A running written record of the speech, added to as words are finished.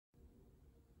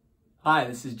Hi,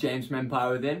 this is James from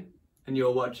Empire Within, and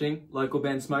you're watching local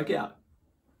band Smokeout.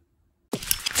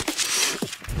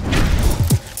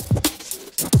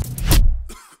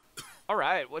 All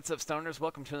right, what's up, stoners?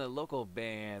 Welcome to the local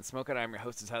band Smokeout. I'm your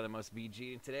host, Tyler Most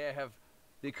BG, and today I have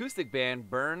the acoustic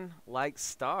band Burn Like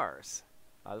Stars.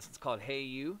 This one's called Hey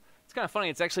You. It's kind of funny.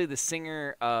 It's actually the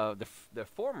singer, the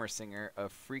former singer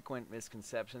of Frequent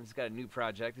Misconceptions. He's got a new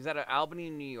project. He's out of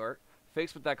Albany, New York.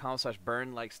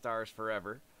 Facebook.com/Burn Like Stars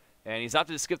Forever. And he's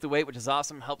opted to skip the wait, which is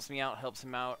awesome. Helps me out, helps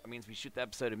him out. It means we shoot the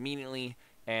episode immediately.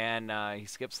 And he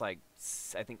skips, like,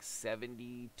 I think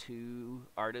 72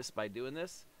 artists by doing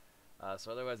this.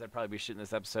 So otherwise, I'd probably be shooting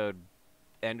this episode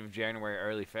end of January,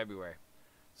 early February.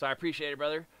 So I appreciate it,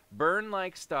 brother. Burn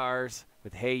Like Stars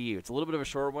with Hey You. It's a little bit of a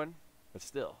short one, but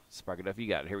still, spark it up. You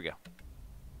got it. Here we go.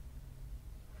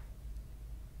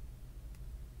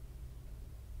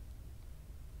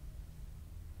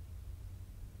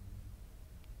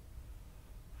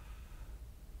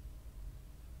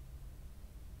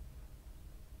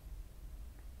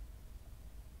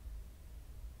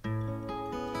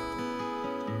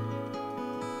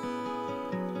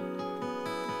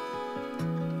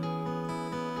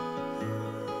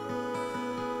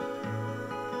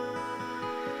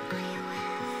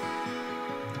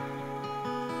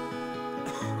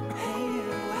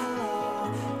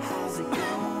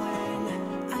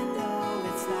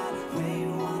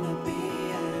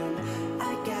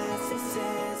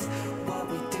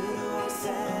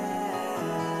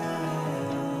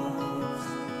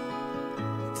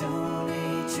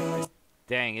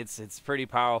 Dang, it's pretty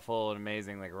powerful and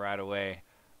amazing, like, right away.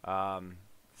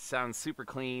 Sounds super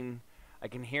clean. I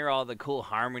can hear all the cool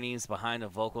harmonies behind the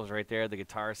vocals right there. The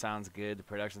guitar sounds good. The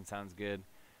production sounds good.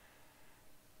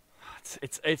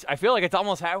 I feel like it's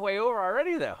almost halfway over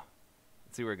already, though.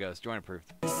 Let's see where it goes. Join approved.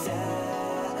 It's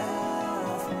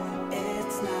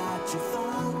not your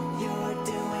fault, you're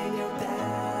doing your best.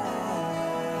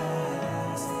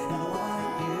 I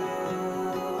want you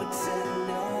to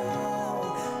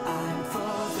know I'm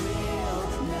for real,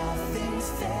 nothing's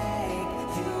fake.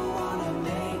 You wanna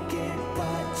make it,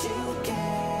 but you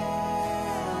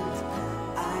can't.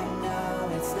 I know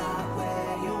it's not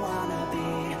where you wanna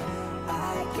be. I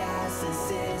guess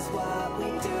this is what we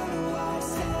do to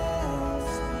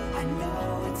ourselves. I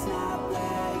know it's not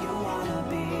where you wanna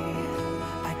be.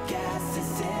 I guess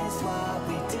this is what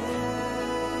we do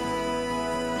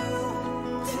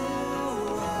to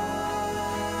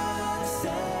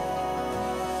ourselves.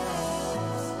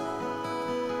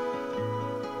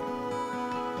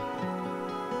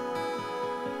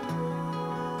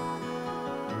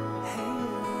 Hey,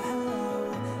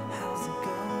 hello, how's it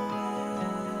going?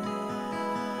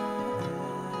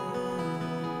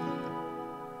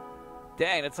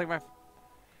 Dang, it's like my...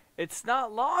 It's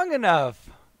not long enough.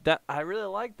 I really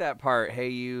like that part. Hey,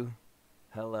 you.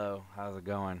 Hello. How's it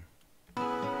going?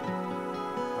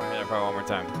 I'll hear that part one more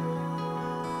time.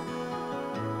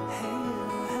 Hey,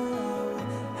 hello,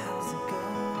 how's it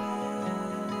going?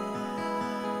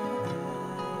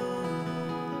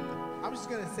 I'm just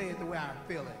gonna say it the way I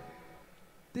feel it.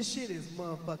 This shit is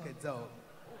motherfucking dope.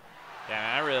 Yeah,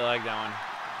 man, I really like that one.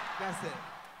 That's it.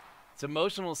 It's an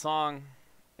emotional song.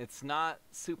 It's not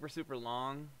super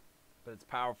long, but it's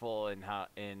powerful in how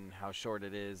short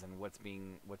it is and what's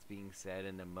being said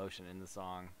and the emotion in the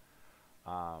song.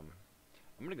 I'm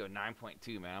gonna go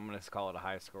 9.2, man. I'm gonna call it a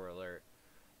high score alert.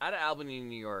 Out of Albany,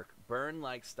 New York, Burn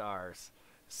Like Stars.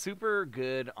 Super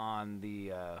good on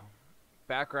the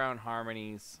background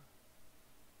harmonies,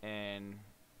 and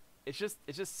it's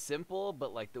just simple,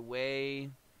 but like the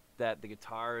way that the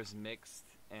guitar is mixed,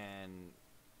 and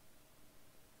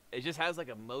it just has like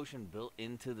emotion built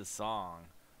into the song.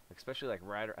 Especially like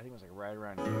I think it was like right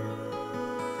around here.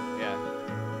 Yeah.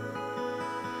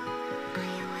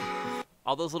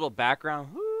 All those little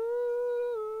background,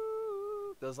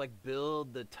 those like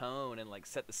build the tone and like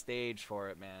set the stage for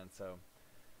it, man. So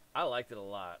I liked it a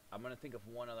lot. I'm gonna think of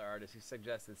one other artist. He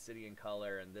suggested City and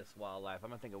Color and This Wildlife. I'm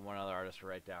gonna think of one other artist to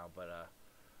write down. But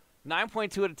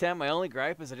 9.2 out of 10. My only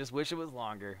gripe is I just wish it was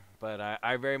longer. But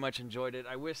I very much enjoyed it.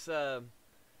 I wish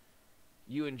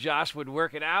you and Josh would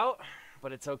work it out.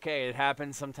 But it's okay. It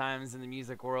happens sometimes in the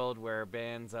music world where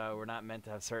bands were not meant to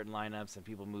have certain lineups and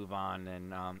people move on.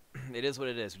 And it is what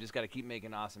it is. We just got to keep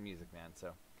making awesome music, man.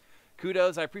 So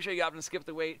kudos. I appreciate you opting to skip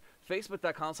the wait.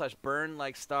 Facebook.com/Burn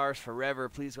Like Stars Forever.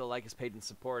 Please go like his page and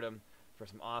support him for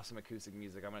some awesome acoustic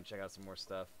music. I'm going to check out some more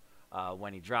stuff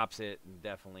when he drops it, and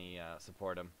definitely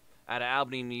support him. Out of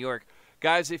Albany, New York.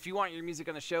 Guys, if you want your music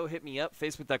on the show, hit me up.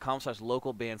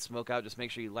 Facebook.com/localbandsmokeout. Just make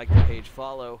sure you like the page,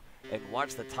 follow, and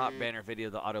watch the top banner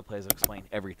video. The autoplays will explain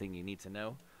everything you need to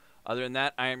know. Other than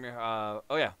that, I am your.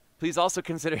 Oh yeah, please also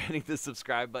consider hitting the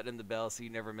subscribe button and the bell so you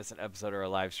never miss an episode or a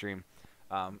live stream.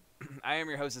 I am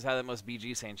your host, is How That Most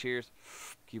BG, saying cheers,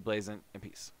 keep blazing, and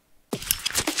peace.